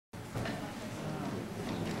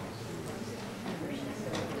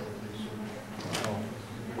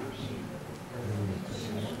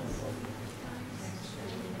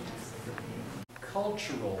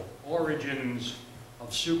cultural origins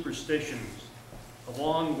of superstitions,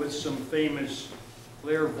 along with some famous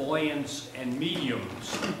clairvoyants and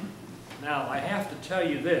mediums. Now, I have to tell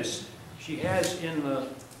you this. She has in the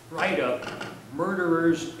write-up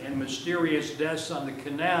murderers and mysterious deaths on the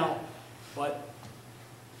canal, but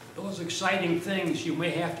those exciting things you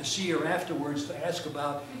may have to see her afterwards to ask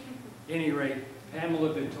about. At any rate,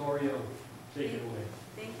 Pamela, Vittorio, take it away.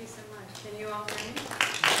 Thank you so much. Can you all hear me?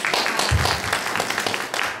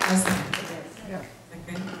 Yeah.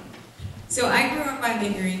 Okay. So I grew up by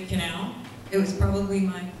the Erie Canal. It was probably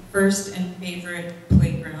my first and favorite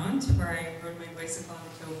playground where I rode my bicycle on the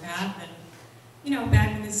towpath. And you know,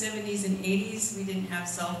 back in the 70s and 80s, we didn't have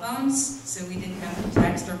cell phones, so we didn't have to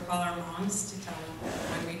text or call our moms to tell them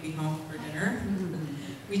when we'd be home for dinner.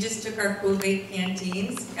 We just took our Kool-Aid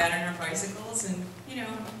canteens, got on our bicycles, and, you know,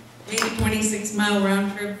 made a 26-mile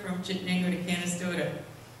round trip from Chittenango to Canastota,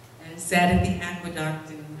 and sat at the aqueduct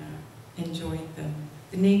and enjoyed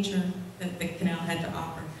the nature that the canal had to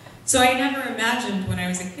offer. So I never imagined when I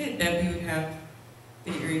was a kid that we would have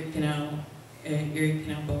the Erie Canal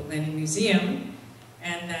Boat Landing Museum,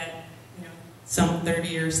 and that, you know, some 30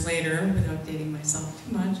 years later, without dating myself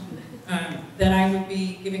too much, that I would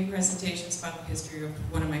be giving presentations about the history of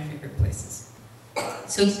one of my favorite places.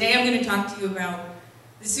 So today I'm going to talk to you about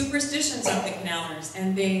the superstitions of the Canalers,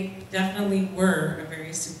 and they definitely were a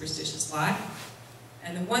very superstitious lot.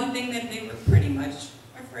 And the one thing that they were pretty much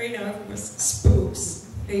afraid of was spooks.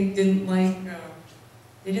 They didn't like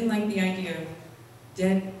the idea of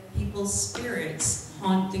dead people's spirits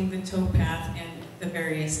haunting the towpath and the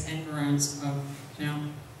various environs of Canal.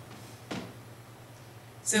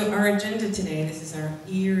 So our agenda today, this is our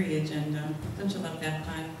Erie agenda. Don't you love that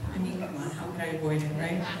pun? I mean, come on, how could I avoid it,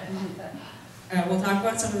 right? We'll talk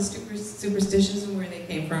about some of the superstitions and where they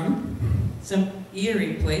came from, some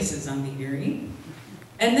Erie places on the Erie,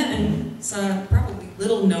 and then some probably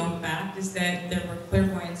little known fact is that there were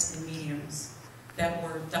clairvoyants and mediums that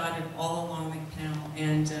were dotted all along the canal,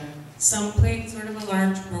 and some played sort of a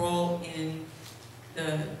large role in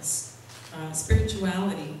the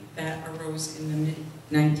spirituality that arose in the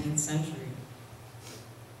mid-19th century.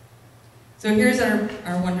 So here's our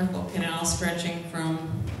wonderful canal stretching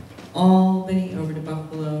from Albany over to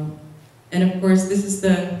Buffalo. And of course, this is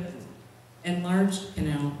the enlarged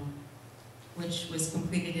canal, which was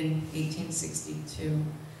completed in 1862.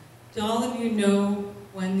 Do all of you know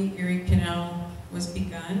when the Erie Canal was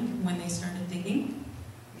begun, when they started digging?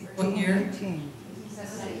 What year?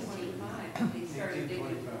 1825. They started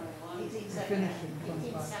digging for 1817.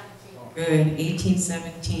 Good,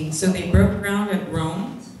 1817. So they broke ground at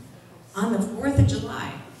Rome on the 4th of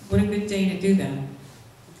July. What a good day to do that.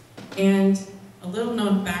 And a little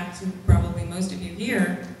known fact to probably most of you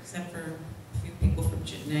here, except for a few people from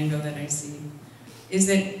Chittenango that I see, is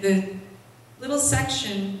that the little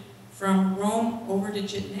section from Rome over to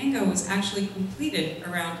Chittenango was actually completed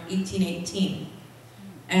around 1818.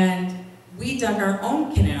 And we dug our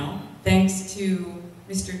own canal thanks to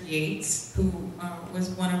Mr. Yates, who was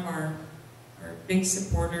one of our big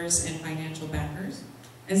supporters and financial backers.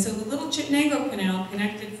 And so the little Chittenango Canal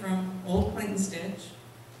connected from Old Clinton's Ditch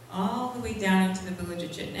all the way down into the village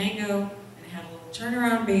of Chittenango, and it had a little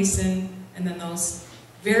turnaround basin, and then those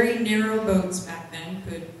very narrow boats back then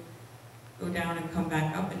could go down and come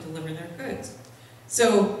back up and deliver their goods.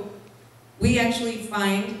 So we actually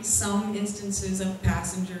find some instances of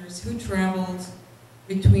passengers who traveled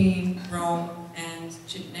between Rome and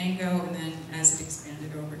Chittenango, and then as it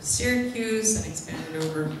expanded over to Syracuse and expanded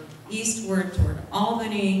over eastward toward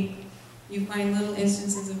Albany, you find little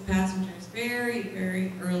instances of passengers very,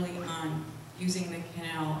 very early on using the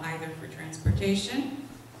canal either for transportation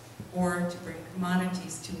or to bring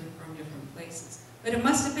commodities to and from different places. But it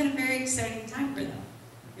must have been a very exciting time for them,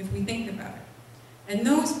 if we think about it. And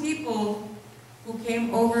those people who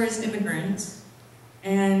came over as immigrants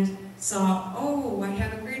and saw, oh, I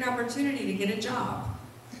have a great opportunity to get a job.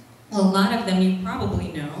 Well, a lot of them you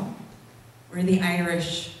probably know were the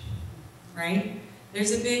Irish, right?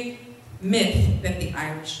 There's a big myth that the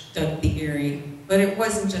Irish dug the Erie, but it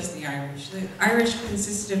wasn't just the Irish. The Irish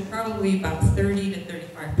consisted of probably about 30 to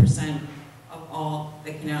 35% of all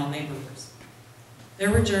the canal laborers.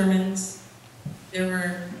 There were Germans, there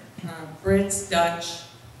were Brits, Dutch,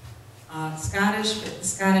 Scottish.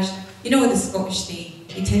 You know, with the Scottish,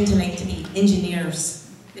 they tend to like to be engineers.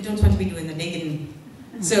 They don't want to be doing the digging.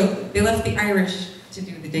 So they left the Irish to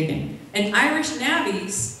do the digging. And Irish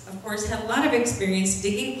navvies, of course, had a lot of experience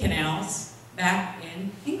digging canals back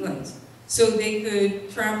in England. So they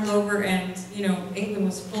could travel over, and, you know, England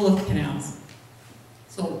was full of canals.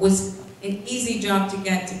 So it was an easy job to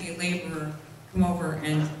get to be a laborer come over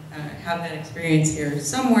and have that experience here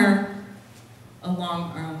somewhere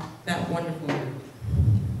along that wonderful route.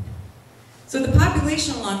 So the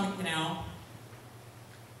population along the canal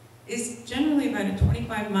is generally about a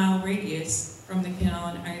 25-mile radius from the canal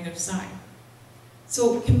on either side.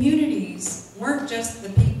 So communities weren't just the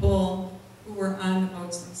people who were on the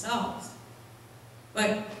boats themselves,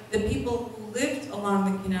 but the people who lived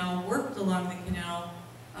along the canal, worked along the canal,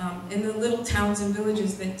 in the little towns and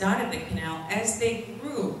villages that dotted the canal. As they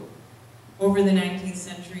grew over the 19th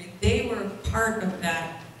century, they were part of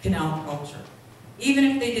that canal culture. Even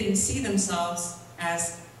if they didn't see themselves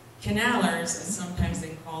as canalers, as sometimes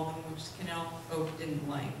they call them, which canal folk didn't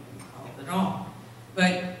like being called at all.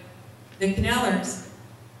 But the canalers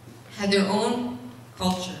had their own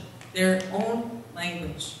culture, their own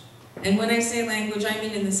language. And when I say language, I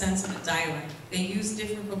mean in the sense of a dialect. They used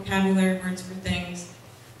different vocabulary words for things.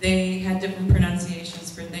 They had different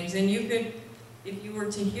pronunciations for things. And you could, if you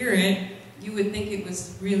were to hear it, you would think it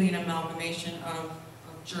was really an amalgamation of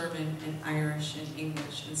German and Irish and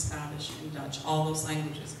English and Scottish and Dutch. All those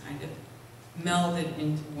languages kind of melded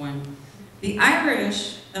into one. The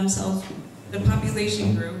Irish themselves, the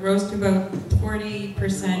population grew, rose to about 40%,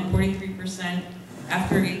 43%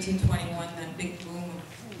 after 1821, that big boom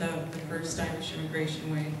of the first Irish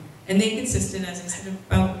immigration wave. And they consisted, as I said, of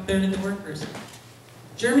about a third of the workers.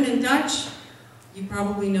 German and Dutch, you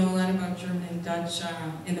probably know a lot about German and Dutch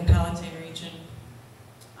in the Palatine region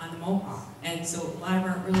on the Mohawk. And so a lot of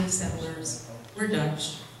our early settlers were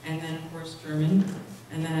Dutch, and then of course German,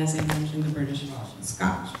 and then as I mentioned, the British, Welsh, and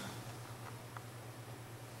Scotch.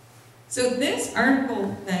 So this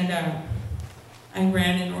article that I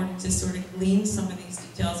ran in order to sort of glean some of these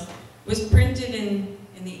details was printed in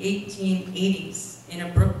the 1880s in a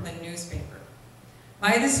Brooklyn newspaper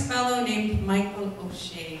by this fellow named Michael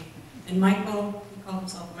O'Shea. And Michael, he called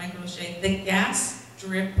himself Michael O'Shea, the gas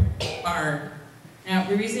drip bard. Now,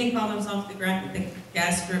 the reason he called himself the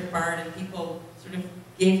gas drip bard, and people sort of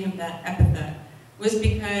gave him that epithet, was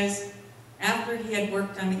because after he had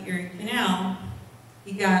worked on the Erie Canal,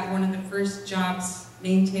 he got one of the first jobs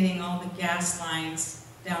maintaining all the gas lines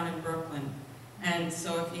down in Brooklyn. And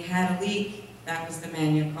so if you had a leak, that was the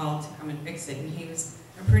man you called to come and fix it. And he was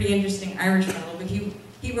a pretty interesting Irish fellow, but he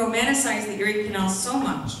romanticized the Erie Canal so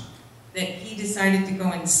much that he decided to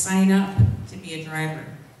go and sign up to be a driver.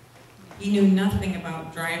 He knew nothing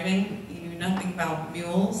about driving, he knew nothing about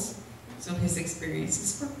mules, so his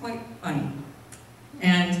experiences were quite funny.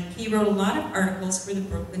 And he wrote a lot of articles for the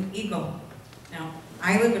Brooklyn Eagle. Now,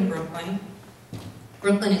 I live in Brooklyn.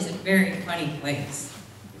 Brooklyn is a very funny place,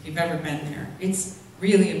 if you've ever been there. It's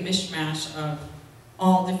really a mishmash of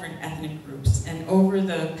all different ethnic groups. And over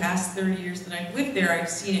the past 30 years that I've lived there, I've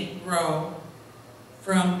seen it grow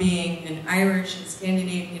from being an Irish and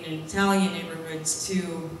Scandinavian and Italian neighborhoods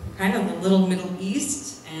to kind of the little Middle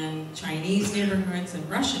East and Chinese neighborhoods and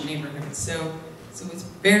Russian neighborhoods. So it's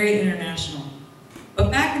very international. But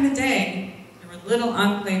back in the day, there were little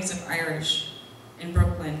enclaves of Irish in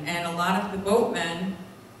Brooklyn, and a lot of the boatmen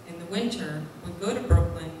in the winter would go to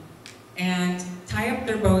Brooklyn and tie up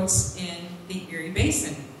their boats in the Erie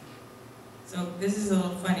Basin. So this is a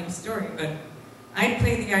little funny story, but I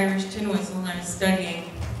played the Irish tin whistle when I was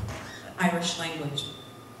studying the Irish language.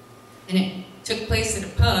 And it took place at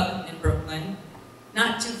a pub in Brooklyn,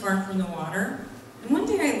 not too far from the water. And one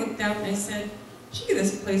day I looked out and I said, gee,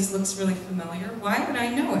 this place looks really familiar. Why would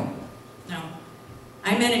I know it? Now,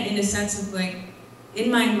 I meant it in a sense of like, in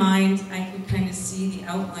my mind, I could kind of see the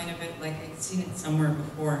outline of it like I'd seen it somewhere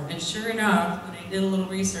before. And sure enough, when I did a little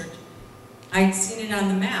research, I'd seen it on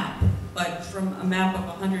the map, but from a map of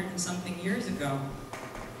 100 and something years ago,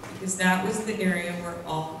 because that was the area where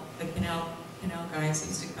all the canal guys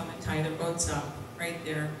used to come and tie their boats up, right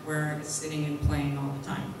there where I was sitting and playing all the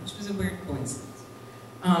time, which was a weird coincidence.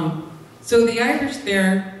 So the Irish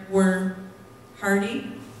there were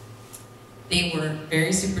hardy, they were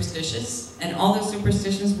very superstitious, and all those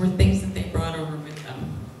superstitions were things that they brought over with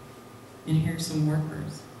them. And here's some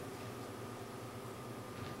workers.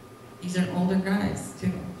 These are older guys,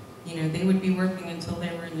 too. You know, they would be working until they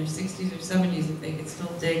were in their 60s or 70s if they could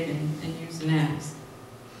still dig and use an axe.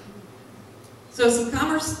 So some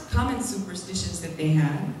common superstitions that they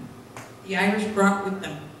had, the Irish brought with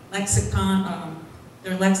them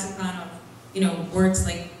their lexicon of, you know, words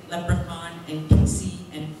like leprechaun and pixie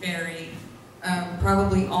and fairy,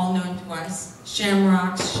 probably all known to us,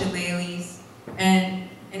 shamrocks, shillelaghs, and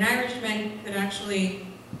an Irishman could actually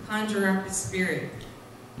conjure up a spirit,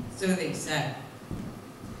 so they said.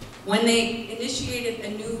 When they initiated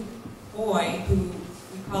a new boy who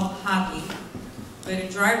we called Hoggy, but a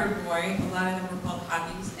driver boy, a lot of them were called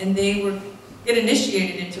Hoggies, and they were get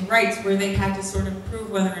initiated into rites where they had to sort of prove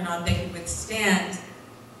whether or not they could withstand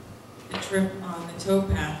the trip on the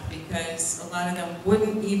towpath, because a lot of them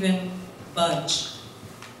wouldn't even budge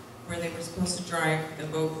where they were supposed to drive the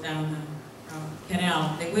boat down the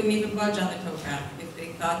canal. They wouldn't even budge on the towpath if they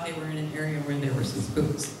thought they were in an area where there were some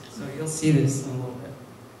spooks. So you'll see this in a little bit.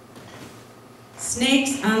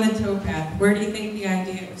 Snakes on the towpath. Where do you think the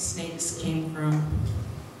idea of snakes came from?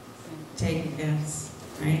 Take a guess,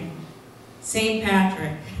 right? St.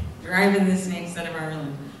 Patrick, driving the snakes out of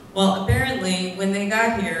Ireland. Well, apparently, when they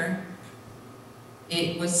got here,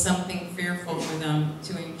 it was something fearful for them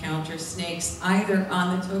to encounter snakes either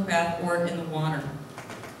on the towpath or in the water.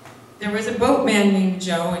 There was a boatman named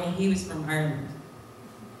Joe, and he was from Ireland.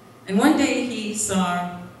 And one day he saw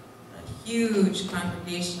a huge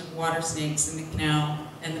congregation of water snakes in the canal,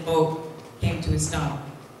 and the boat came to a stop.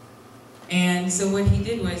 And so what he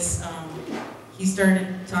did was, he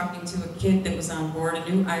started talking to a kid that was on board, a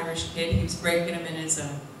new Irish kid. He was breaking him in as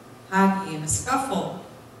a hockey, and a scuffle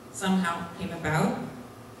somehow came about,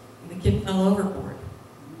 and the kid fell overboard,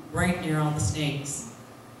 right near all the snakes.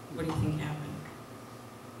 What do you think happened?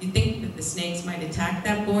 You think that the snakes might attack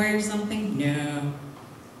that boy or something? No.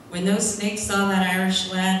 When those snakes saw that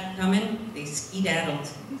Irish lad coming, they skedaddled.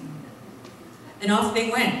 And off they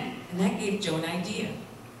went, and that gave Joe an idea.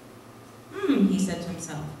 He said to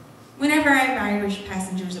himself, whenever I have Irish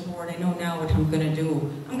passengers aboard, I know now what I'm going to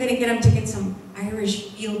do. I'm going to get them to get some Irish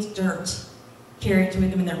field dirt carried with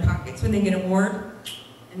them in their pockets when they get aboard,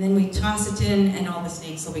 and then we toss it in and all the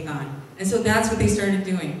snakes will be gone. And so that's what they started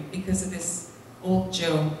doing because of this old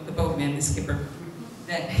Joe, the boatman, the skipper,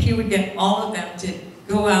 that he would get all of them to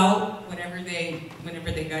go out whenever they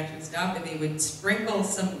got to a stop, and they would sprinkle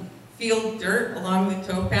some field dirt along the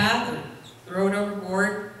towpath or throw it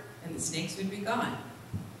overboard, and the snakes would be gone.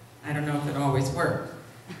 I don't know if it always worked.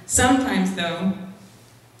 Sometimes, though,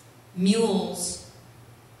 mules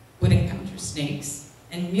would encounter snakes.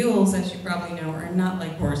 And mules, as you probably know, are not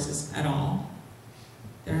like horses at all.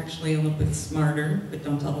 They're actually a little bit smarter, but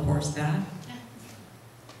don't tell the horse that.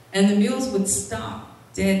 And the mules would stop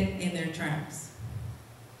dead in their tracks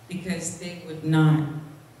because they would not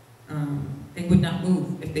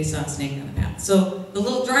move if they saw a snake on the path. So the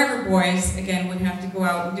little driver boys, again, would have to go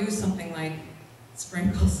out and do something like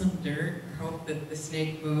sprinkle some dirt or hope that the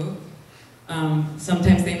snake moved.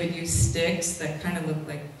 Sometimes they would use sticks that kind of looked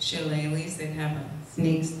like shillelaghs. They'd have a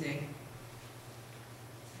snake stick.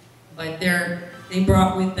 But they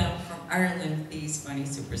brought with them from Ireland these funny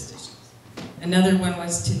superstitions. Another one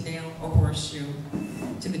was to nail a horseshoe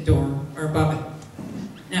to the door or above it.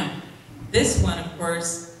 Now, this one, of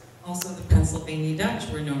course, also the Pennsylvania Dutch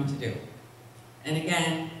were known to do. And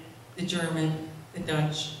again, the German, the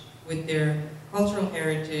Dutch, with their cultural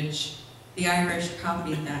heritage, the Irish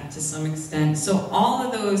copied that to some extent. So all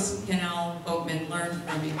of those canal boatmen learned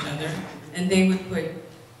from each other, and they would put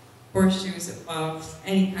horseshoes above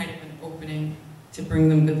any kind of an opening to bring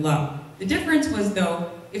them good luck. The difference was,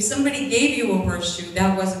 though, if somebody gave you a horseshoe,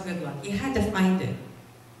 that wasn't good luck. You had to find it.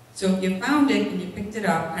 So if you found it and you picked it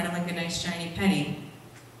up, kind of like a nice shiny penny,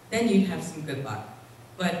 then you'd have some good luck.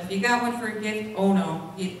 But if you got one for a gift, oh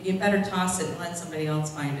no, you better toss it and let somebody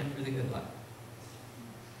else find it for the good luck.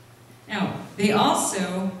 Now, they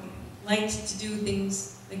also liked to do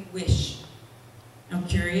things like wish. Now,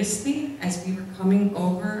 curiously, as we were coming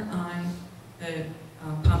over on the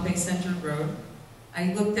Pompey Center Road,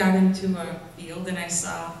 I looked out into a field and I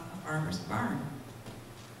saw a farmer's barn.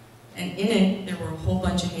 And in it, there were a whole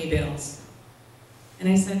bunch of hay bales. And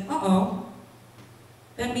I said, uh-oh,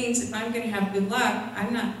 that means if I'm going to have good luck,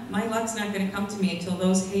 my luck's not going to come to me until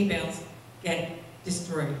those hay bales get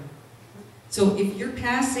destroyed. So if you're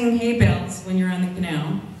passing hay bales when you're on the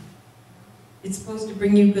canal, it's supposed to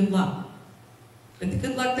bring you good luck. But the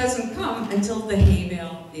good luck doesn't come until the hay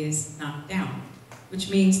bale is knocked down, which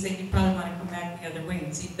means that you probably want to come back the other way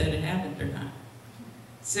and see if that had happened or not.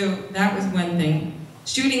 So that was one thing.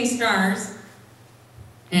 Shooting stars,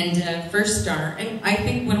 and first star, and I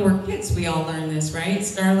think when we're kids we all learn this, right?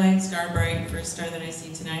 Starlight, star bright, first star that I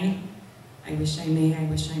see tonight. I wish I may, I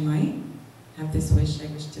wish I might. Have this wish, I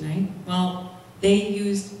wish tonight. Well, they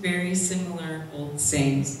used very similar old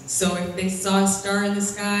sayings. So if they saw a star in the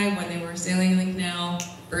sky when they were sailing in the canal, the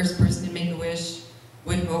first person to make a wish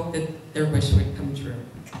would hope that their wish would come true.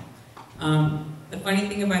 The funny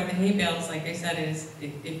thing about the hay bales, like I said, is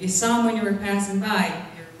if you saw them when you were passing by,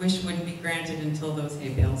 your wish wouldn't be granted until those hay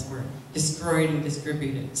bales were destroyed and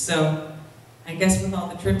distributed. So I guess with all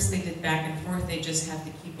the trips they did back and forth, they just have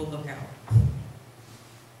to keep a lookout.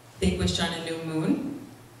 They wish on a new moon.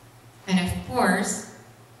 And of course,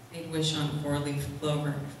 they'd wish on four-leaf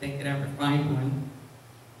clover if they could ever find one.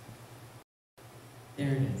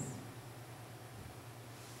 There it is.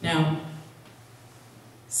 Now,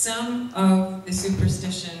 some of the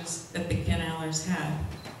superstitions that the Canalers had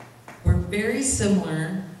were very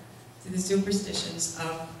similar to the superstitions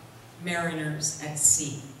of mariners at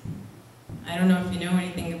sea. I don't know if you know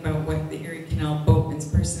anything about what the Erie Canal boatmen's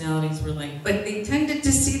personalities were like, but they tended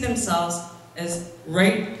to see themselves as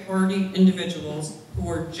right-hearty individuals who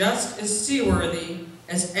were just as seaworthy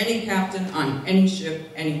as any captain on any ship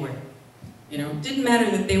anywhere. You know, it didn't matter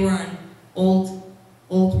that they were on old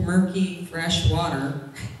murky, fresh water,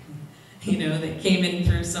 you know, that came in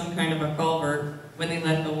through some kind of a culvert when they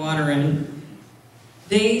let the water in.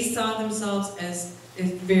 They saw themselves as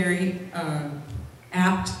very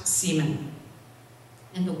apt seamen.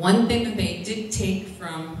 And the one thing that they did take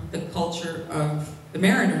from the culture of the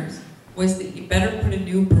mariners was that you better put a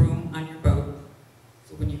new broom on your boat.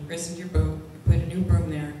 So when you christened your boat, you put a new broom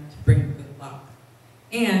there to bring good luck.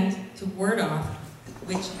 And to ward off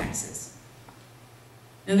witch hexes.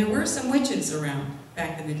 Now there were some witches around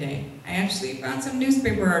back in the day. I actually found some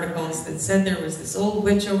newspaper articles that said there was this old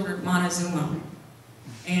witch over at Montezuma.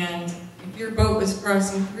 And if your boat was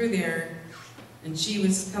crossing through there and she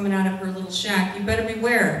was coming out of her little shack, you better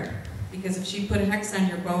beware. Because if she put a hex on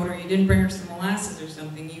your boat or you didn't bring her some molasses or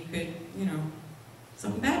something, you could, you know,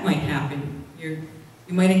 something bad might happen. You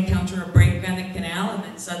might encounter a break on the canal and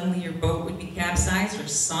then suddenly your boat would be capsized or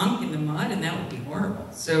sunk in the mud, and that would be horrible.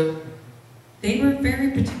 So they were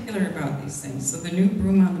very particular about these things. So the new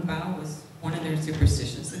broom on the bow was one of their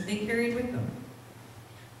superstitions that they carried with them.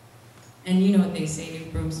 And you know what they say,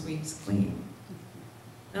 new broom sweeps clean.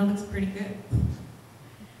 That looks pretty good.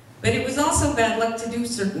 But it was also bad luck to do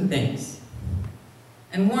certain things.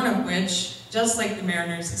 And one of which, just like the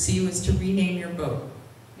mariners at sea, was to rename your boat.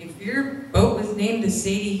 If your boat was named as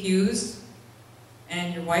Sadie Hughes,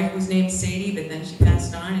 and your wife was named Sadie, but then she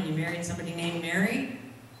passed on and you married somebody named Mary,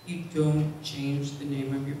 you don't change the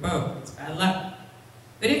name of your boat. It's bad luck.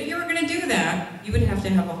 But if you were going to do that, you would have to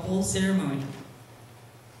have a whole ceremony.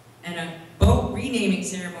 And a boat renaming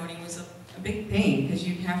ceremony was a big pain, because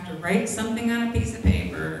you'd have to write something on a piece of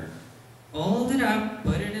paper, fold it up,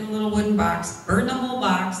 put it in a little wooden box, burn the whole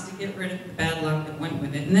box to get rid of the bad luck that went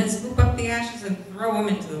with it, and then scoop up the ashes and throw them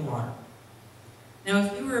into the water. Now,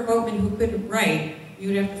 if you were a boatman who couldn't write, you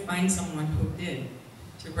would have to find someone who did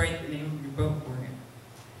to write the name of your boat for you.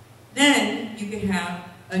 Then you could have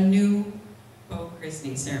a new boat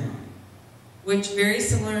christening ceremony, which very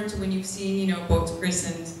similar to when you've seen, you know, boats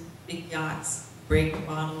christened, big yachts, break a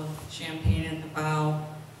bottle of champagne at the bow,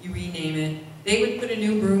 you rename it. They would put a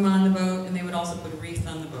new broom on the boat, and they would also put a wreath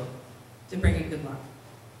on the boat to bring it good luck.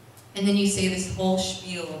 And then you say this whole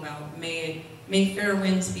spiel about may fair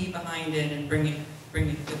winds be behind it, and bring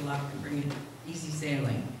it good luck, and bring it easy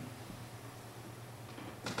sailing.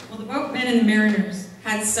 Well, the boatmen and the mariners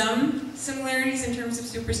had some similarities in terms of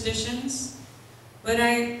superstitions, but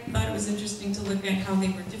I thought it was interesting to look at how they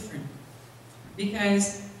were different.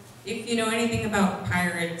 Because if you know anything about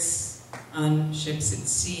pirates on ships at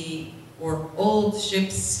sea, or old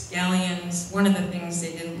ships, galleons, one of the things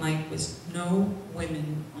they didn't like was no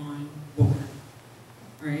women on board,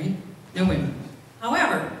 right? No women.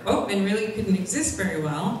 However, boatmen really couldn't exist very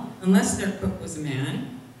well unless their cook was a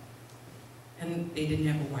man, and they didn't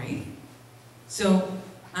have a wife. So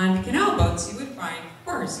on the canal boats, you would find, of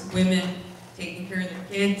course, women taking care of their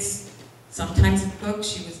kids. Sometimes a cook,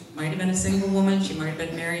 might have been a single woman, she might have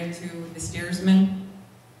been married to the steersman.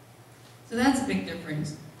 So that's a big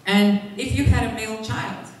difference. And if you had a male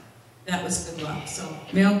child, that was good luck. So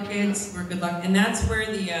male kids were good luck, and that's where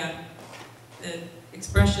the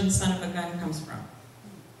expression "son of a gun" comes from.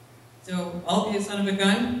 So I'll be a son of a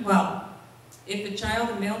gun. Well, if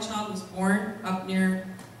a male child was born up near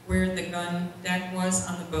where the gun deck was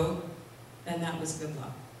on the boat, then that was good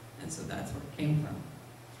luck. And so that's where it came from.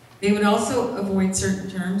 They would also avoid certain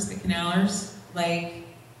terms, the canalers, like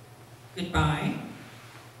goodbye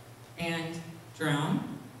and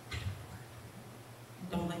drown.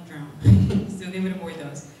 Don't like drown. So they would avoid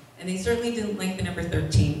those. And they certainly didn't like the number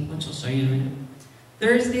 13, which I'll show you in a minute.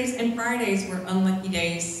 Thursdays and Fridays were unlucky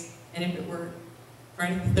days, and if it were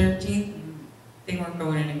Friday the 13th, they weren't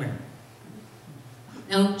going anywhere.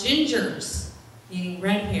 Now, gingers, meaning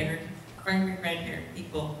red-haired, fiery red-haired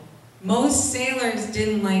people, most sailors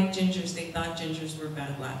didn't like gingers. They thought gingers were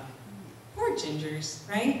bad luck. Poor gingers,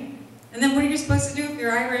 right? And then what are you supposed to do if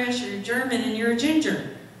you're Irish or you're German and you're a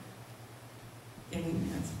ginger?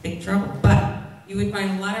 And that's big trouble. But you would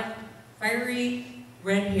find a lot of fiery,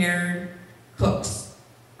 red-haired cooks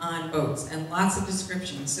on boats and lots of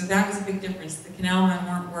descriptions. So that was a big difference. The canal men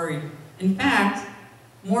weren't worried. In fact,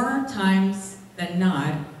 more times than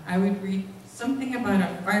not, I would read something about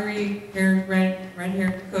a fiery-haired,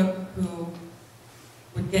 red-haired cook who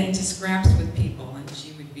would get into scraps with people, and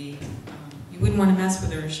she would be, you wouldn't want to mess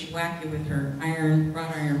with her, she'd whack you with her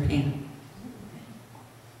wrought iron pan.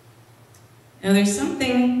 Now there's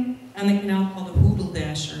something on the canal called a hoodle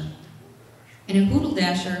dasher. And a hoodle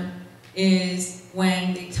dasher is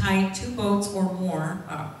when they tie two boats or more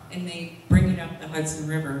up and they bring it up the Hudson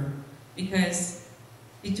River. Because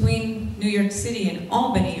between New York City and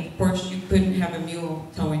Albany, of course, you couldn't have a mule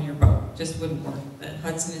towing your boat. Just wouldn't work. The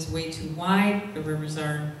Hudson is way too wide. The rivers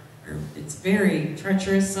it's very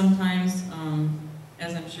treacherous sometimes,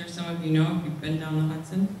 as I'm sure some of you know if you've been down the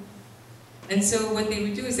Hudson. And so what they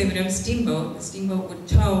would do is they would have a steamboat. The steamboat would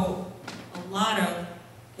tow a lot of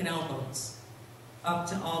canal boats up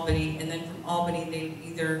to Albany, and then from Albany they'd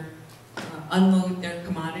either unload their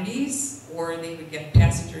commodities or they would get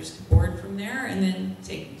passengers to board from there and then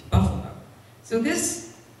take them to Buffalo. So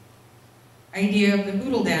this idea of the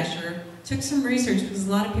hoodle dasher took some research because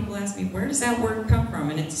a lot of people ask me, where does that word come from?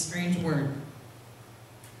 And it's a strange word.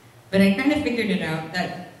 But I kind of figured it out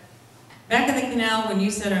that back in the canal, when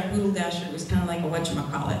you said a hoodle dasher, it was kind of like a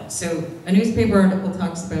whatchamacallit. So a newspaper article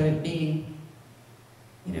talks about it being,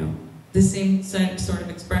 you know, the same sort of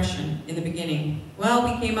expression in the beginning. Well,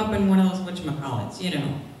 we came up in one of those whatchamacallits, you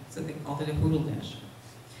know, so they called it a hoodle dasher.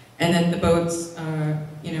 And then the boats,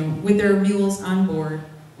 you know, with their mules on board,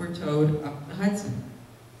 were towed up the Hudson.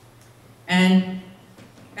 And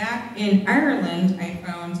back in Ireland, I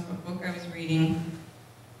found a book I was reading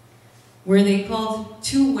where they called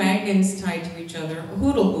two wagons tied to each other a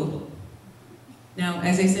hoodle hoodle. Now,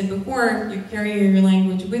 as I said before, if you're carrying your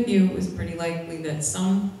language with you, it was pretty likely that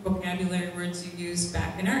some vocabulary words you used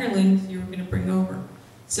back in Ireland you were going to bring over.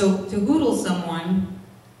 So to hoodle someone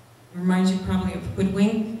reminds you probably of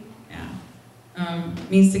hoodwink, yeah.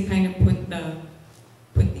 Means to kind of put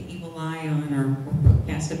the evil eye on or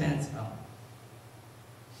cast a bad spell.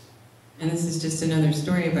 And this is just another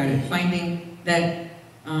story about it, finding that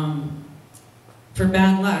for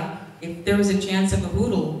bad luck, if there was a chance of a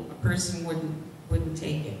hoodle, a person wouldn't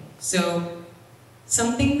take it. So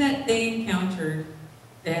something that they encountered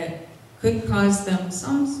that could cause them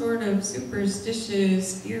some sort of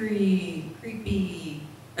superstitious, eerie, creepy,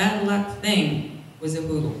 bad luck thing was a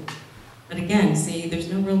hoodle. But again, see,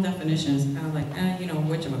 there's no real definition. It's kind of like, you know,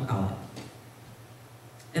 whatchamacallit.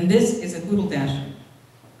 And this is a hoodle dasher.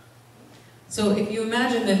 So if you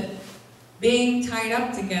imagine that being tied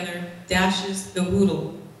up together dashes the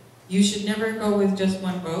hoodle, you should never go with just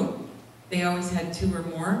one boat. They always had two or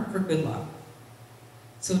more for good luck.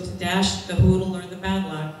 So to dash the hoodle or the bad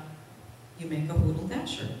luck, you make a hoodle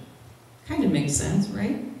dasher. Kind of makes sense,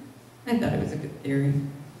 right? I thought it was a good theory.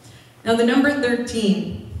 Now the number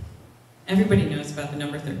 13, everybody knows about the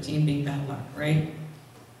number 13 being bad luck, right?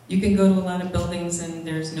 You can go to a lot of buildings and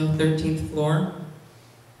there's no 13th floor.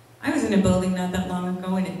 I was in a building not that long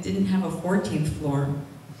ago and it didn't have a 14th floor.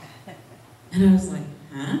 And I was like,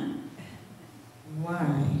 huh?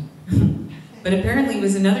 Why? But apparently it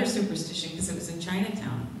was another superstition because it was in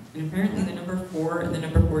Chinatown. And apparently the number 4 and the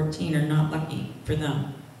number 14 are not lucky for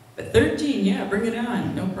them. But 13, yeah, bring it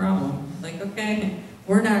on, no problem. Like, okay,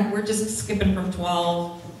 we're just skipping from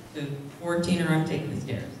 12 to 14 or I'm taking the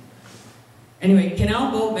stairs. Anyway,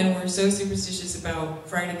 canal boatmen were so superstitious about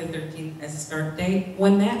Friday the 13th as a start date.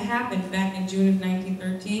 When that happened back in June of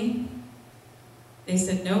 1913, they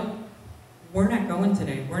said, nope, we're not going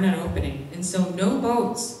today, we're not opening. And so no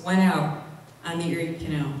boats went out on the Erie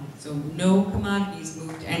Canal. So no commodities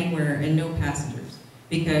moved anywhere and no passengers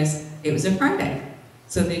because it was a Friday.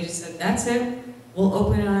 So they just said, that's it, we'll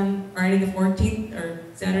open on Friday the 14th or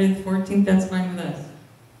Saturday the 14th, that's fine with us.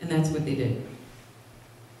 And that's what they did.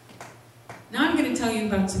 Now I'm going to tell you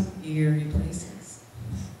about some eerie places.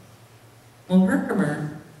 Well,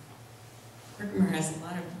 Herkimer has a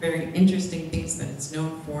lot of very interesting things that it's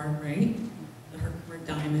known for, right? The Herkimer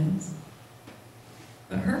diamonds.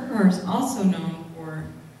 But Herkimer is also known for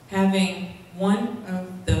having one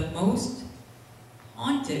of the most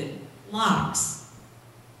haunted locks.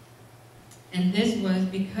 And this was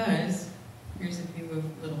because, here's a view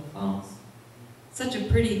of Little Falls. Such a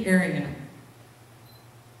pretty area.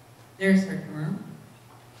 There's Herkimer.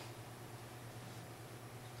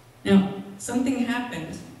 Now, something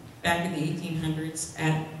happened back in the 1800s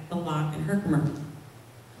at the lock in Herkimer.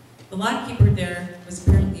 The lockkeeper there was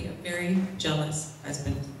apparently a very jealous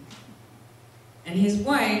husband. And his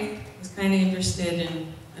wife was kind of interested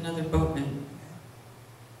in another boatman.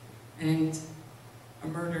 And a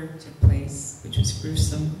murder took place, which was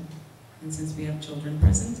gruesome. And since we have children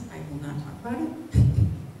present, I will not talk about it.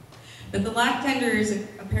 But the lock tender is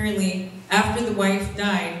apparently, after the wife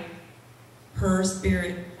died, her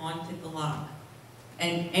spirit haunted the lock.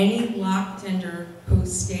 And any lock tender who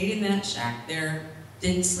stayed in that shack there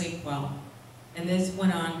didn't sleep well. And this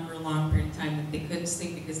went on for a long period of time, that they couldn't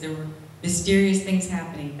sleep because there were mysterious things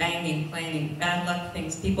happening, banging, clanging, bad luck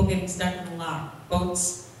things, people getting stuck in the lock,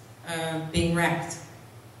 boats being wrecked.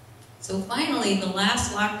 So finally, the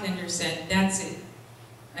last lock tender said, that's it,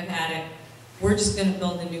 I've had it. We're just gonna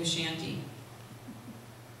build a new shanty.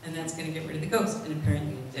 And that's gonna get rid of the ghost, and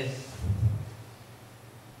apparently it did.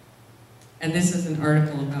 And this is an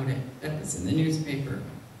article about it that was in the newspaper.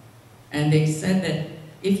 And they said that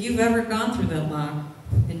if you've ever gone through that lock,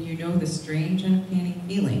 then you know the strange, uncanny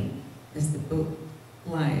feeling as the boat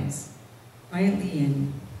glides quietly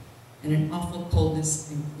in, and an awful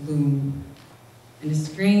coldness and gloom, and a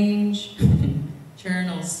strange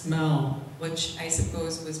charnel smell, which I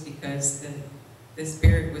suppose was because the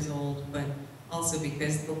spirit was old, but also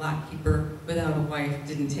because the lockkeeper, without a wife,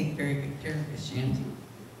 didn't take very good care of his shanty.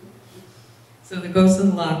 So the Ghost of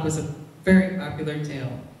the Lock was a very popular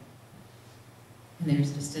tale. And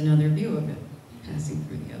there's just another view of it, passing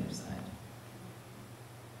through the other side.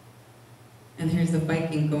 And here's the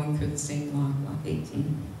Viking going through the same lock, Lock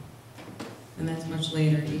 18. And that's much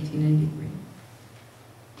later, 1893.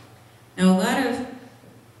 Now a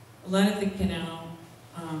lot of the canal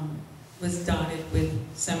was dotted with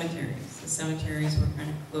cemeteries. The cemeteries were kind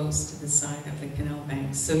of close to the side of the canal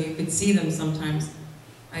banks. So you could see them sometimes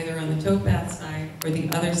either on the towpath side or the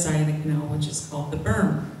other side of the canal, which is called the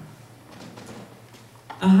berm.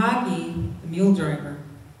 A hagi, the mule driver,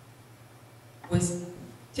 was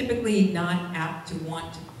typically not apt to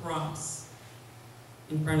want to cross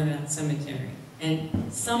in front of that cemetery.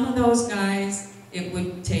 And some of those guys, it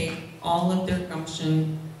would take all of their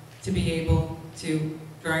gumption to be able to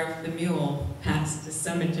drive the mule past the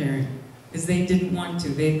cemetery, because they didn't want to.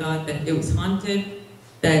 They thought that it was haunted,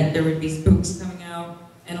 that there would be spooks coming out,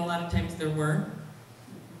 and a lot of times there were.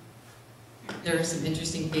 There are some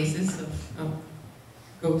interesting cases of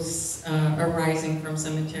ghosts arising from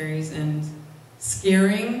cemeteries and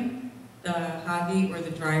scaring the hagi or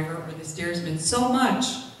the driver or the steersman so much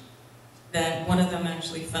that one of them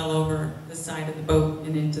actually fell over the side of the boat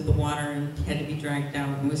and into the water and had to be dragged out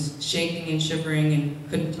and was shaking and shivering and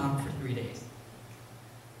couldn't talk for 3 days.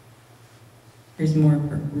 Here's more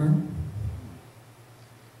Perkmer.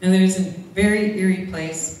 And there's a very eerie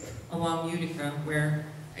place along Utica where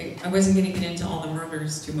I wasn't going to get into all the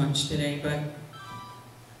murders too much today, but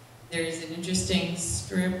there's an interesting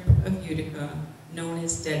strip of Utica known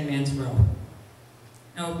as Dead Man's Row.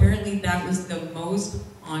 Now apparently that was the most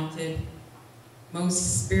haunted,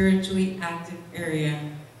 most spiritually active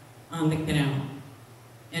area on the canal.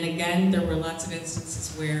 And again, there were lots of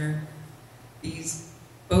instances where these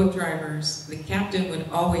boat drivers, the captain would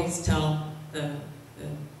always tell the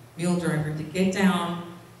mule driver to get down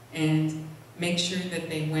and make sure that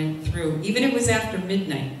they went through, even if it was after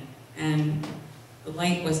midnight and the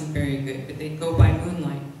light wasn't very good, but they'd go by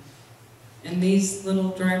moonlight. And these little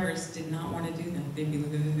drivers did not want to do that. They'd be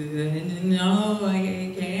like, no,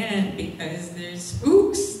 I can't, because there's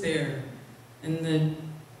spooks there. And the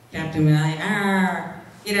captain would be like,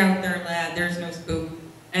 get out there, lad, there's no spook.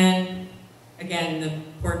 And again, the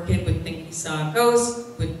poor kid would think he saw a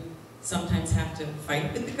ghost, would sometimes have to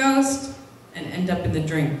fight with the ghost, and end up in the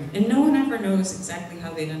drink. And no one ever knows exactly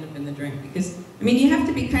how they'd end up in the drink, because, I mean, you have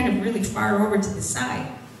to be kind of really far over to the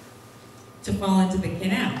side to fall into the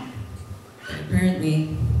canal. But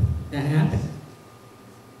apparently, that happened.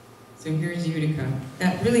 So here's Utica.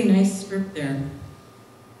 That really nice strip there.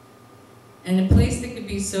 And a place that could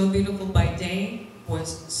be so beautiful by day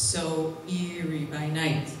was so eerie by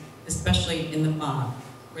night, especially in the fog,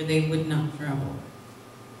 where they would not travel.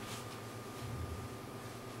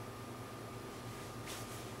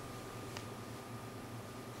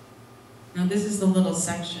 Now this is the little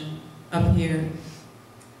section up here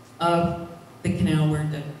of the canal where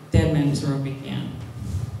the Dead Man's Row began.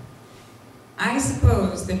 I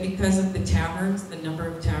suppose that because of the taverns, the number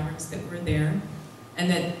of taverns that were there,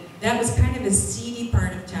 and that was kind of a seedy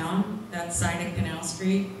part of town, that side of Canal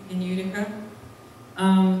Street in Utica,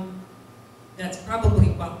 that's probably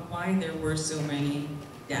why there were so many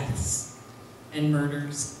deaths and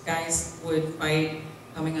murders. Guys would fight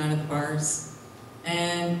coming out of the bars.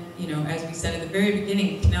 And, you know, as we said at the very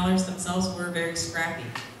beginning, canalers themselves were very scrappy.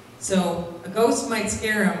 So a ghost might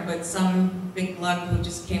scare them, but some big lug who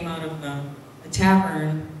just came out of a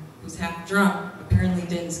tavern who's half drunk apparently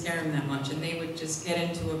didn't scare them that much. And they would just get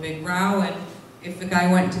into a big row and if the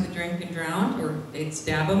guy went into the drink and drowned, or they'd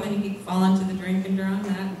stab him and he'd fall into the drink and drown,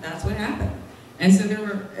 that's what happened. And so there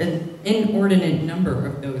were an inordinate number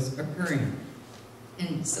of those occurring.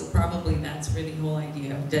 And so probably that's where the whole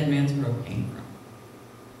idea of Dead Man's Row came from.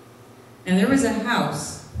 And there was a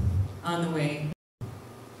house on the way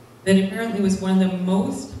that apparently was one of the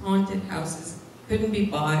most haunted houses. Couldn't be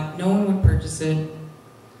bought, no one would purchase it.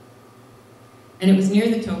 And it was near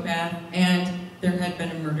the towpath, and there had been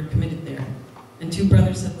a murder committed there. And 2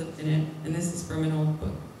 brothers had lived in it, and this is from an old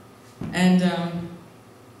book. And,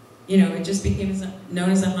 you know, it just became known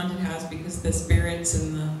as a haunted house because the spirits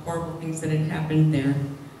and the horrible things that had happened there.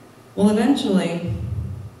 Well, eventually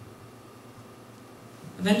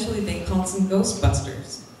they called some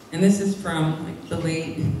Ghostbusters. And this is from like the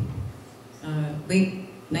late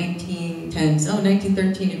 1910s. Oh,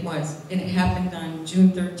 1913 it was. And it happened on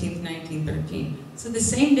June 13th, 1913. So the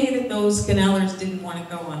same day that those canalers didn't want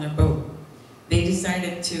to go on their boat, they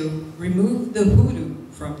decided to remove the hoodoo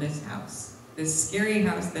from this house. This scary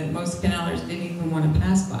house that most canalers didn't even want to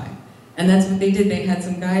pass by. And that's what they did. They had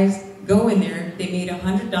some guys go in there. They made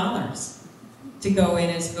 $100 to go in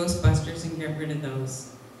as Ghostbusters and get rid of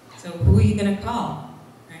those. So who are you going to call,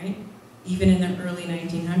 right? Even in the early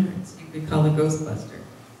 1900s, you could call a Ghostbuster.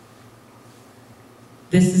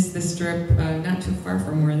 This is the strip not too far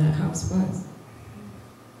from where that house was.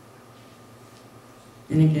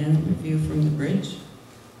 And again, a view from the bridge.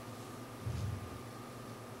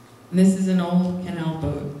 And this is an old canal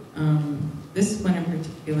boat. This one in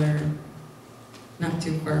particular, not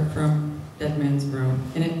too far from Dead Man's Row.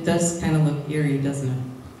 And it does kind of look eerie, doesn't it?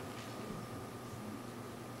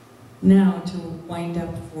 Now, to wind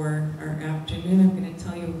up for our afternoon, I'm going to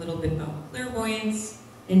tell you a little bit about clairvoyance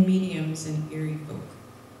and mediums and Erie folk.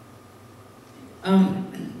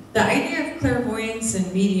 The idea of clairvoyance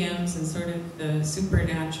and mediums and sort of the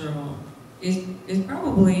supernatural is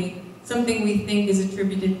probably something we think is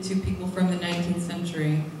attributed to people from the 19th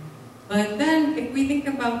century. But then, if we think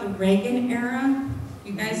about the Reagan era,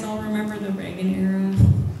 you guys all remember the Reagan era?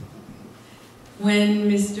 When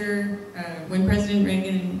President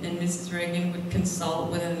Reagan and Mrs. Reagan would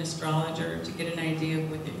consult with an astrologer to get an idea of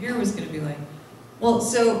what their year was going to be like. Well,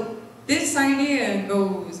 so this idea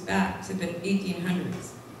goes back to the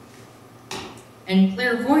 1800s. And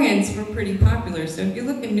clairvoyants were pretty popular. So if you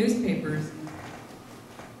look in newspapers,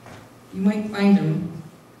 you might find them.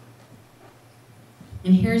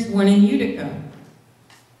 And here's one in Utica.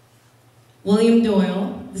 William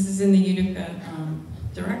Doyle, this is in the Utica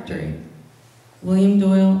directory. William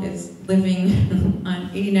Doyle is living on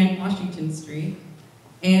 89 Washington Street,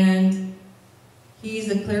 and he's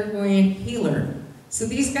a clairvoyant healer. So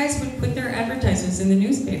these guys would put their advertisements in the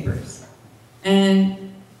newspapers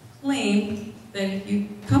and claim that if you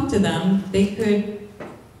come to them, they could,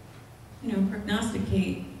 you know,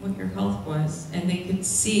 prognosticate what your health was, and they could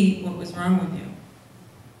see what was wrong with you.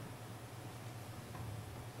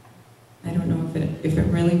 I don't know if it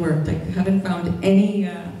really worked. I haven't found any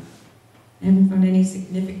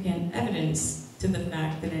significant evidence to the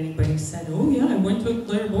fact that anybody said, "Oh yeah, I went to a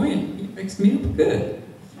clairvoyant. He fixed me up good."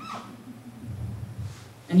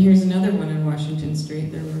 And here's another one on Washington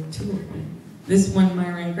Street. There were 2 of them. This one,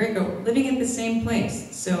 Myra and Grego, living at the same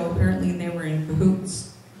place. So apparently they were in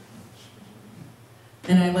cahoots.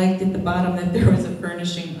 And I liked at the bottom that there was a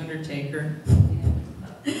furnishing undertaker,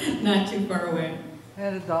 not too far away.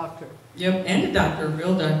 And a doctor. Yep, and a doctor, a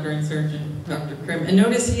real doctor and surgeon, Dr. Krim. And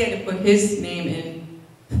notice he had to put his name in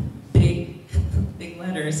big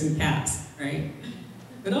letters and caps, right?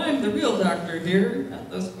 But I'm the real doctor here, not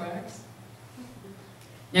those quacks.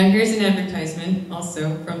 Now here's an advertisement,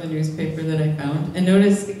 also from the newspaper that I found. And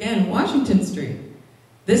notice, again, Washington Street.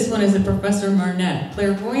 This one is a Professor Marnett,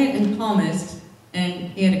 clairvoyant and palmist,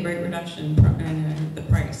 and he had a great reduction in the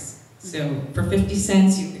price. So for 50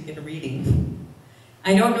 cents, you could get a reading.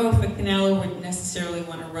 I don't know if a canaler would necessarily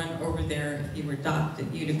want to run over there if he were docked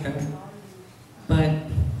at Utica, but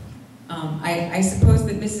I suppose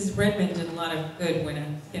that Mrs. Redmond did a lot of good when a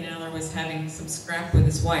canaler was having some scrap with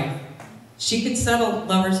his wife. She could settle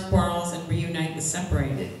lovers' quarrels and reunite the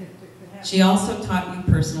separated. She also taught you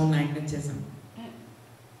personal magnetism,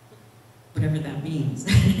 whatever that means.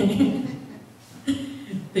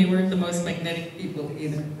 They weren't the most magnetic people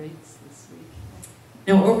either.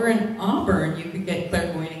 Now over in Auburn, you could get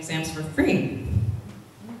clairvoyant exams for free.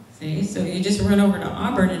 See, so you just run over to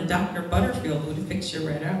Auburn and Dr. Butterfield would fix you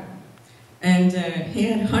right up. And he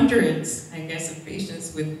had hundreds, I guess, of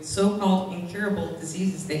patients with so-called incurable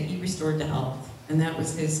diseases that he restored to health. And that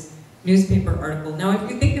was his newspaper article. Now if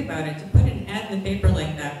you think about it, to put an ad in the paper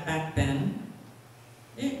like that back then,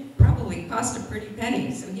 It probably cost a pretty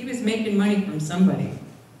penny, so he was making money from somebody.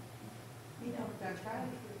 You know, that's right.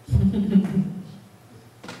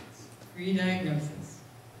 Free diagnosis.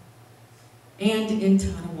 And in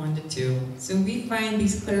Tonawanda too. So we find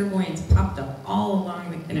these clairvoyants popped up all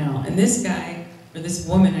along the canal. And this guy, or this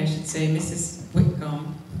woman I should say, Mrs.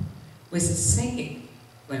 Whitcomb, was a psychic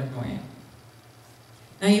clairvoyant.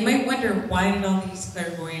 Now you might wonder, why did all these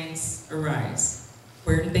clairvoyants arise?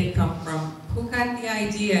 Where did they come from? Who got the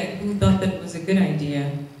idea, who thought that it was a good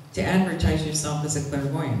idea to advertise yourself as a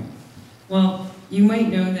clairvoyant? Well, you might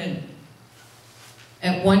know that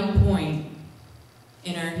at one point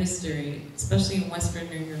in our history, especially in Western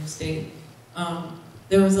New York State,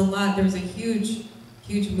 there was a huge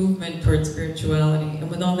movement towards spirituality, and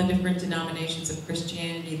with all the different denominations of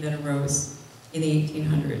Christianity that arose in the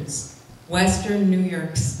 1800s. Western New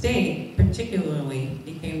York State particularly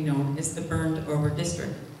became known as the burned over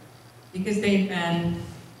district because they'd been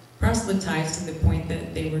proselytized to the point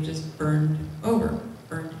that they were just burned over,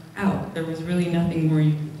 burned out. There was really nothing more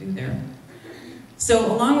you could do there.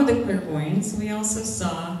 So along with the clairvoyants, we also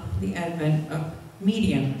saw the advent of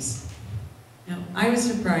mediums. Now, I was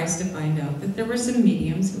surprised to find out that there were some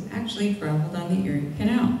mediums who actually traveled on the Erie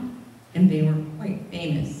Canal, and they were quite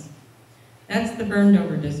famous. That's the burned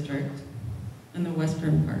over district in the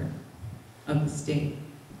western part of the state.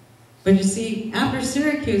 But you see, after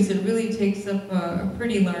Syracuse, it really takes up a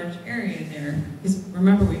pretty large area there, because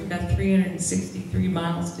remember, we've got 363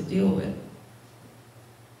 miles to deal with.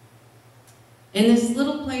 In this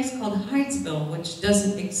little place called Hydesville, which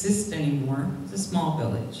doesn't exist anymore, it's a small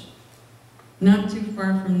village, not too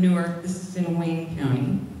far from Newark, this is in Wayne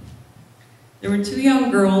County. There were two young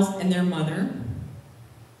girls and their mother.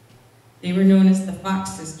 They were known as the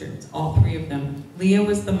Fox sisters, all three of them. Leah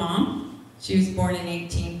was the mom. She was born in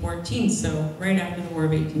 1814, so right after the War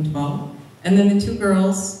of 1812. And then the two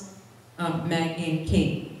girls, Maggie and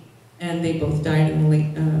Kate, and they both died in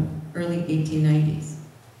the early 1890s.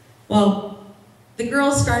 Well, the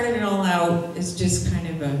girls started it all out as just kind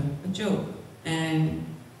of a joke, and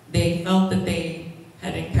they felt that they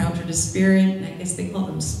had encountered a spirit, and I guess they called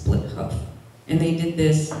them split hoof, and they did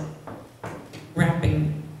this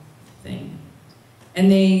rapping thing.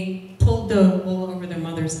 And they pulled the wool over their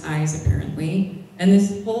mother's eyes, apparently, and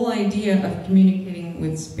this whole idea of communicating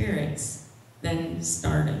with spirits then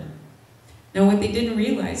started. Now, what they didn't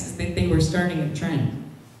realize is that they were starting a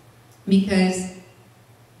trend, because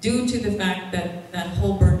due to the fact that that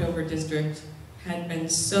whole burned over district had been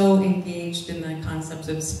so engaged in the concepts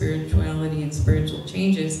of spirituality and spiritual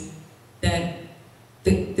changes, that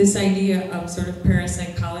this idea of sort of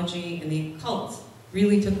parapsychology and the occult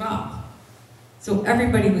really took off. So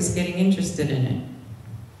everybody was getting interested in it.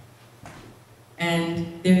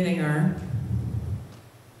 And there they are,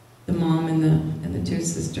 the mom and the two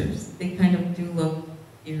sisters. They kind of do look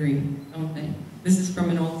eerie, don't they? This is from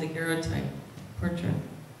an old daguerreotype portrait.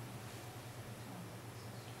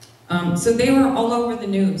 So they were all over the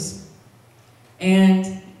news,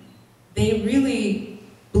 and they really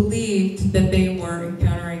believed that they were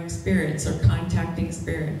encountering spirits or contacting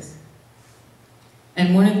spirits.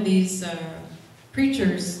 And one of these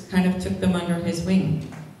preachers kind of took them under his wing,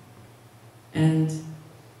 and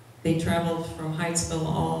they traveled from Hydesville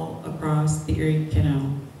all across the Erie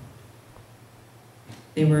Canal.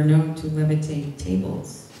 They were known to levitate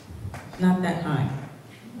tables, not that high.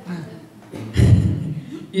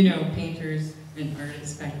 You know, painters and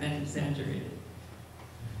artists back then exaggerated.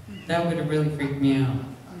 That would have really freaked me out.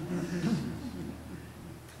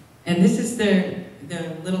 And this is the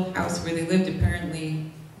little house where they lived.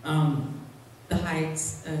 Apparently, the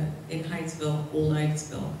Heights, in Hydesville, old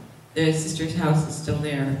Hydesville. The sister's house is still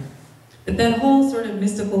there. But that whole sort of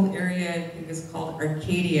mystical area, I think, is called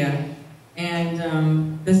Arcadia.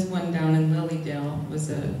 And this one down in Lilydale was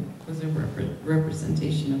a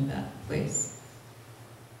representation of that place.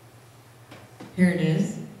 Here it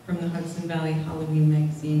is, from the Hudson Valley Halloween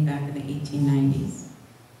magazine back in the 1890s.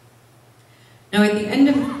 Now, at the end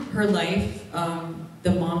of her life,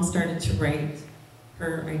 the mom started to write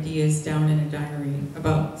her ideas down in a diary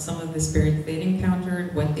about some of the spirits they'd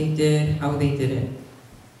encountered, what they did, how they did it,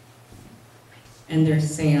 and their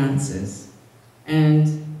seances.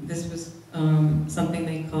 And this was something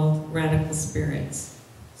they called radical spirits.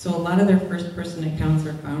 So a lot of their first-person accounts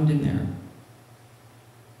are found in there.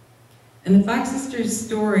 And the Fox sisters'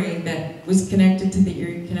 story that was connected to the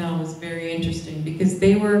Erie Canal was very interesting, because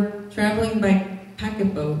they were traveling by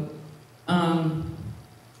packet boat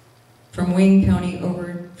from Wayne County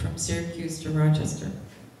over from Syracuse to Rochester.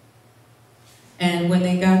 And when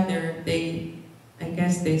they got there, I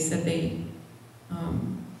guess they said they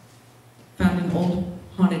found an old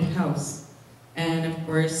haunted house. And of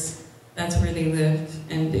course, that's where they lived,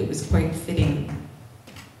 and it was quite fitting.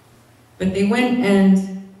 But they went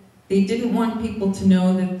and they didn't want people to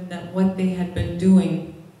know that what they had been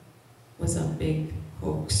doing was a big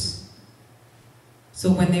hoax.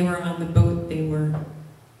 So when they were on the boat,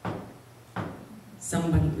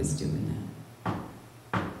 somebody was doing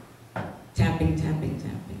that. Tapping, tapping,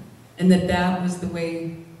 tapping. And that was the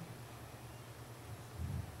way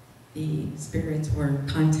the spirits were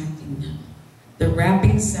contacting them. The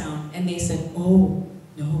rapping sound, and they said, oh,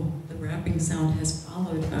 no, the rapping sound has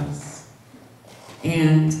followed us.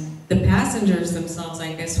 And the passengers themselves,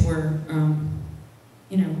 I guess, were,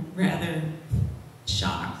 rather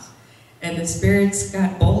shocked. And the spirits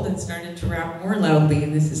got bold and started to rap more loudly,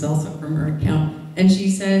 and this is also from her account. And she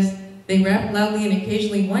says, they rapped loudly, and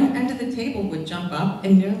occasionally one end of the table would jump up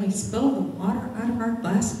and nearly spill the water out of our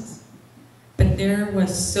glasses. But there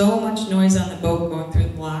was so much noise on the boat going through the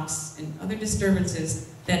blocks and other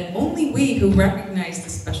disturbances that only we who recognized the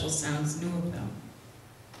special sounds knew of them.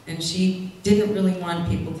 And she didn't really want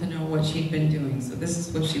people to know what she'd been doing, so this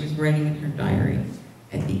is what she was writing in her diary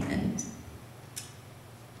at the end.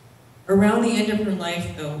 Around the end of her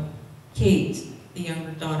life, though, Kate, the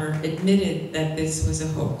younger daughter, admitted that this was a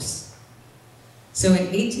hoax. So in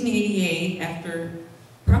 1888, after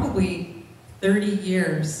probably 30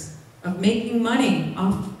 years of making money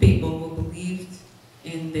off of people who believed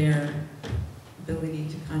in their ability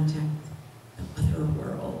to contact the other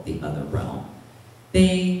world, the other realm,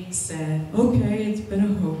 they said, okay, it's been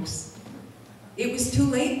a hoax. It was too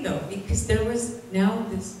late, though, because there was now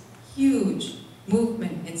this huge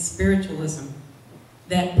movement in spiritualism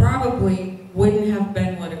that probably wouldn't have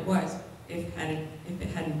been what it was if it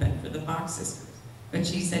hadn't been for the Fox sisters. But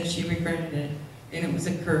she said she regretted it, and it was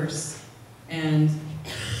a curse. And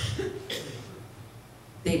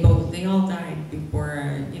they all died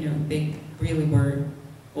before, they really were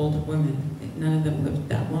older women. None of them lived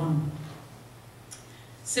that long.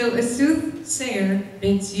 So a soothsayer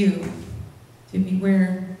bids you to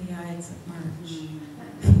beware the Ides of March.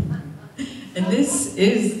 And this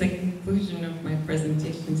is the conclusion of my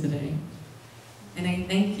presentation today. And I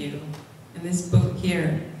thank you. And this book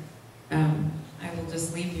here, I will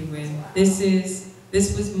just leave you with. This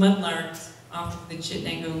was mudlarked off of the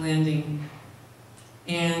Chittenango landing.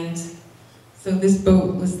 And so this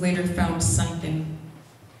boat was later found sunken.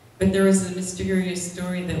 But there was a mysterious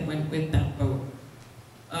story that went with that boat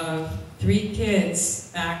of 3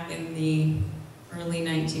 kids back in the early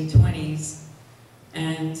 1920s.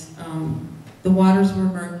 And the waters were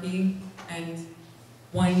murky, and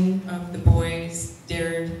one of the boys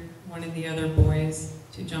dared one of the other boys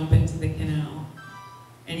to jump into the canal.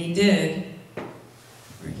 And he did,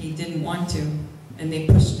 or he didn't want to, and they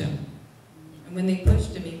pushed him. And when they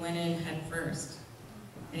pushed him, he went in head first,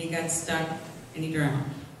 and he got stuck, and he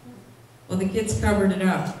drowned. Well, the kids covered it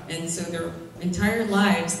up, and so their entire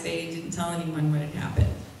lives, they didn't tell anyone what had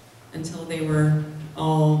happened until they were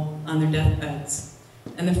all on their deathbeds.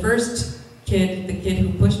 And the first kid, the kid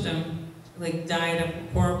who pushed him, died of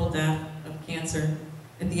a horrible death of cancer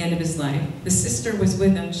at the end of his life. The sister was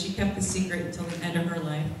with him. She kept the secret until the end of her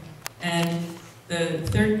life. And the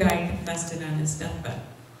third guy confessed it on his deathbed.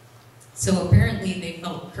 So apparently they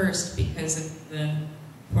felt cursed because of the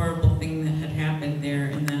horrible thing that had happened there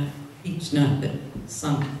in that beach nut that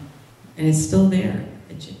sunk. And it's still there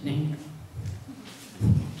at Chittenango.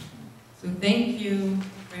 So thank you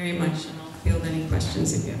very much, and I'll field any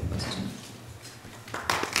questions if you have questions.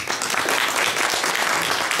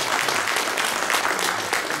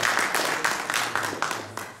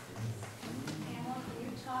 Pamela, can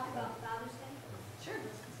you talk about Father's Day? Sure.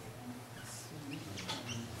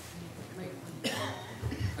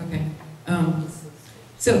 Okay.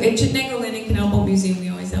 So at Chittenango Landing Canal Boat Museum, we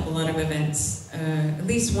always have a lot of events, at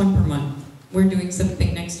least one per month. We're doing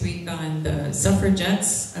something next week on the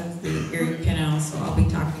suffragettes of the Erie Canal, so I'll be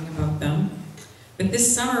talking about them. But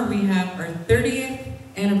this summer we have our 30th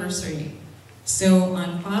anniversary. So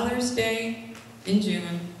on Father's Day in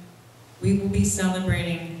June, we will be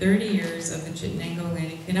celebrating 30 years of the Chittenango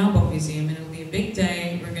Landing Canal Boat Museum, and it'll be a big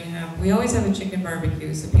day. We always have a chicken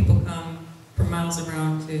barbecue, so people come from miles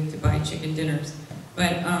around to buy chicken dinners.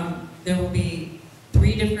 But there will be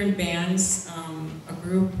 3 different bands, a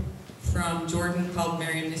group from Jordan called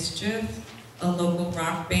Merry Mischief, a local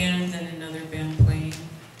rock band, and another band playing.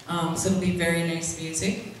 So it'll be very nice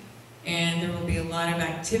music. And there will be a lot of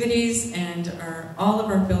activities, and all of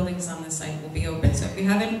our buildings on the site will be open. So if you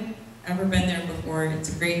haven't ever been there before, it's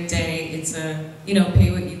a great day. It's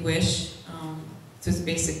pay what you wish. So it's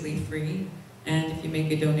basically free. And if you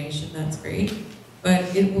make a donation, that's great.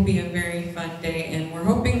 But it will be a very fun day, and we're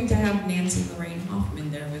hoping to have Nancy Lorraine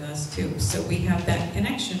Hoffman there with us too. So we have that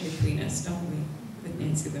connection between us, don't we, with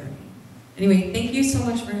Nancy Lorraine? Anyway, thank you so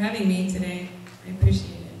much for having me today. I appreciate it.